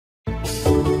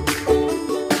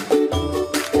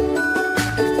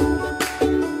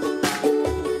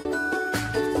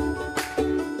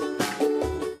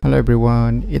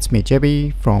everyone, it's me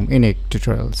JB from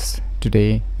UniqueTutorials.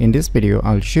 Today in this video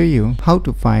I'll show you how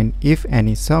to find if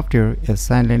any software is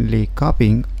silently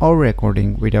copying or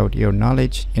recording without your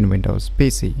knowledge in Windows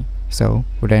PC. So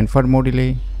without further more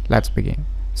delay, let's begin.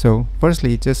 So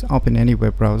firstly, just open any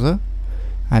web browser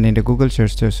and in the Google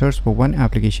search, just search for one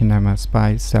application named as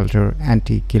Spy Shelter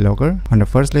Anti-Keylogger. On the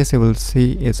first list you will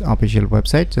see its official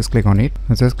website. Just click on it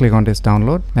and just click on this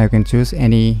download. Now you can choose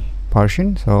any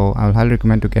version, so I'll highly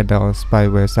recommend to get the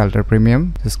Spyware Shelter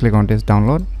Premium. Just click on this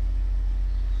download.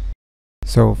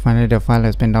 So finally the file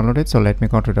has been downloaded, so let me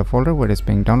go to the folder where it's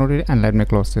being downloaded and let me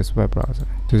close this web browser.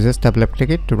 So just double click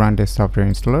it to run this software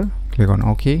installer. Click on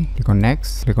OK, click on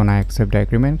next, click on I accept the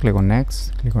agreement, click on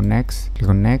next, click on next, click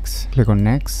on next, click on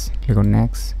next, click on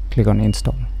next, click on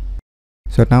install.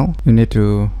 So now you need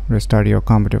to restart your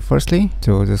computer firstly,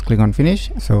 so just click on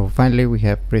finish. So finally we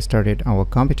have restarted our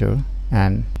computer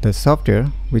and the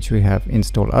software which we have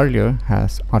installed earlier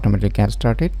has automatically get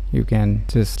started. You can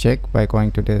just check by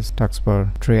going to this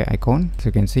taskbar tray icon. So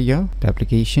you can see here the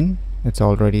application, it's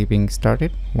already being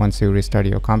started. Once you restart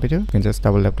your computer, you can just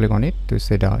double click on it to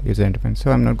see the user interface.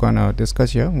 So I'm not gonna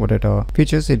discuss here what are the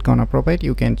features it's gonna provide.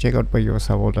 You can check out by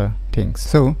yourself all the things.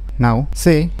 So now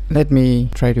say let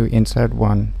me try to insert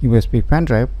one USB pen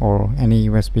drive or any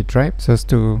USB drive. Just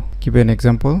to give you an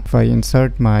example, if I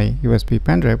insert my USB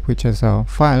pen drive which has a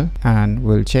file, and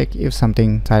we'll check if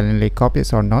something silently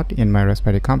copies or not in my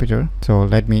respective computer. So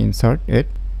let me insert it.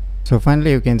 So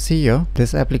finally you can see here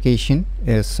this application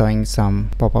is showing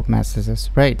some pop-up messages,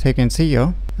 right? So you can see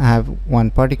here I have one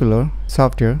particular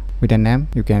software with a name.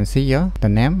 You can see here the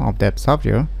name of that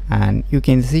software and you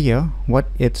can see here what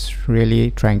it's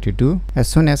really trying to do. As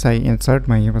soon as I insert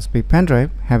my USB pen drive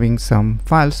having some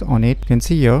files on it, you can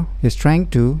see here it's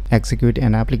trying to execute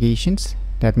an applications.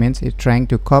 That means it's trying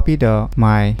to copy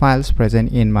my files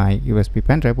present in my USB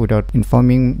pen drive without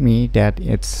informing me that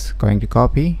it's going to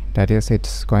copy. That is,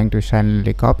 it's going to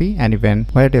silently copy, and even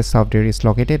where this software is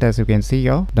located, as you can see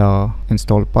here, the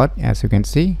install path, as you can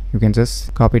see, you can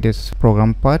just copy this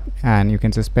program path and you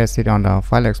can just paste it on the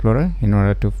file explorer in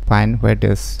order to find where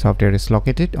this software is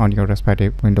located on your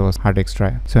respective Windows hard disk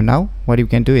drive. So now what you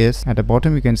can do is at the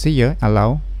bottom you can see here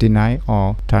allow, deny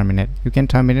or terminate. You can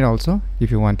terminate also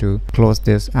if you want to close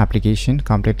this application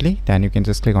completely, then you can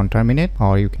just click on terminate,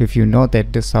 or if you know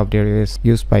that this software is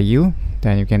used by you,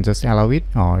 then you can just allow it,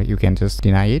 or you can just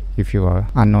deny it if you are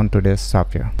unknown to this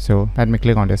software. So let me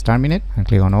click on this terminate and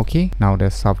click on OK. Now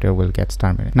the software will get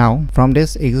terminated. Now from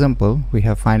this example we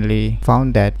have finally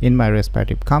found that in my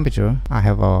respective computer I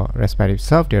have a respective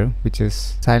software which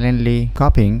is silently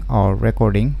copying or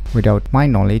recording without my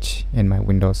knowledge in my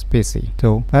Windows PC.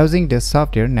 So by using this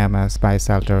software named as Spy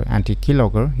Shelter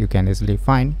Anti-Keylogger, you can easily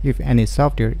find if any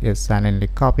software is silently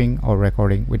copying or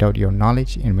recording without your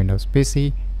knowledge in Windows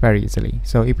PC very easily.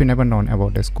 So if you never known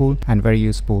about this cool and very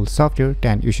useful software,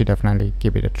 then you should definitely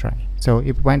give it a try. So if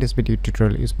you find this video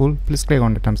tutorial useful, please click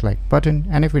on the thumbs like button,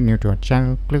 and if you're new to our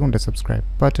channel, click on the subscribe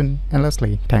button, and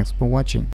lastly, thanks for watching.